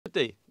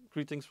Good day,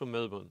 greetings from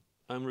Melbourne.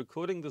 I'm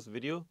recording this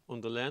video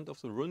on the land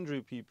of the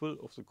Wurundjeri people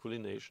of the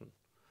Kulin Nation.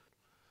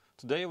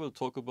 Today I will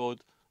talk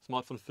about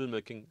smartphone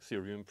filmmaking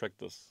theory and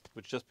practice,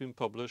 which just been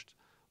published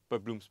by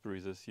Bloomsbury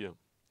this year.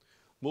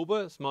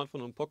 Mobile,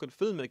 smartphone and pocket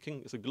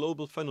filmmaking is a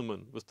global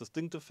phenomenon with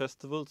distinctive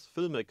festivals,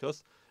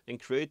 filmmakers and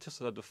creatives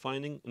that are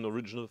defining an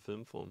original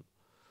film form.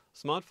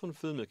 Smartphone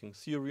filmmaking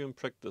theory and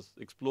practice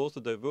explores the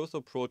diverse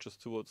approaches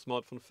towards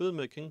smartphone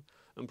filmmaking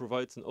and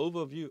provides an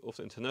overview of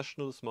the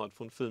international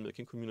smartphone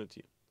filmmaking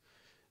community.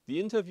 The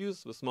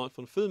interviews with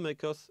smartphone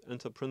filmmakers,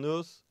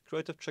 entrepreneurs,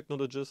 creative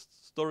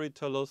technologists,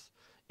 storytellers,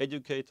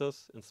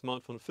 educators and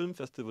smartphone film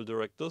festival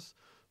directors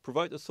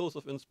provide a source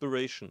of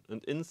inspiration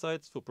and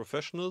insights for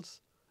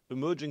professionals,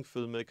 emerging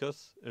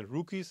filmmakers and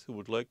rookies who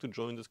would like to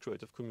join this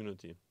creative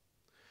community.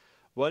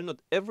 While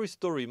not every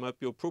story might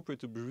be appropriate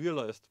to be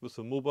realized with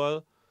a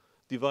mobile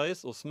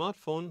device or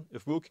smartphone,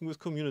 if working with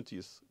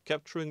communities,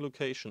 capturing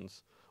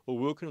locations, or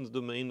working in the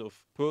domain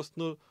of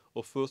personal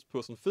or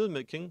first-person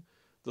filmmaking,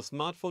 the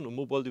smartphone or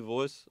mobile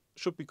device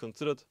should be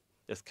considered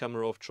as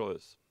camera of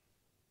choice.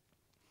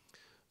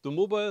 The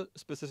mobile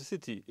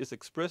specificity is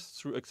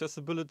expressed through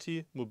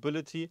accessibility,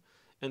 mobility,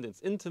 and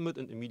its intimate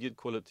and immediate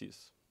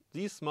qualities.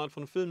 These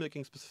smartphone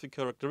filmmaking specific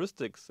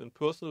characteristics and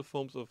personal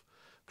forms of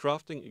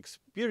crafting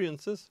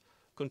experiences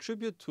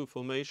contribute to a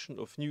formation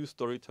of new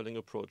storytelling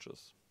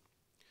approaches.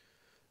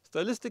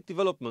 Stylistic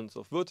developments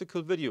of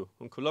vertical video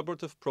and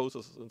collaborative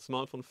processes in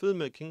smartphone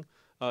filmmaking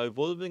are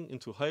evolving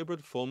into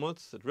hybrid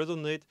formats that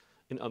resonate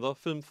in other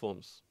film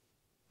forms.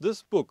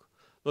 This book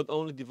not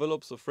only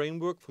develops a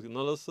framework for the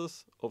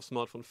analysis of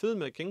smartphone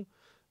filmmaking,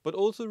 but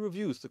also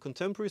reviews the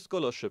contemporary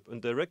scholarship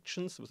and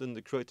directions within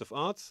the creative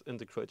arts and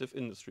the creative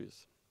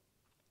industries.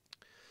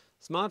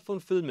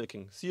 Smartphone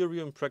filmmaking theory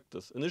and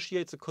practice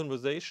initiates a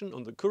conversation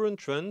on the current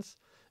trends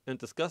and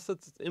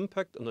discusses its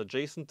impact on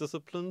adjacent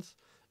disciplines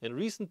and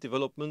recent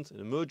developments in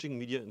emerging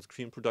media and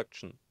screen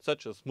production,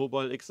 such as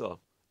mobile XR,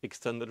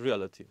 extended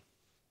reality.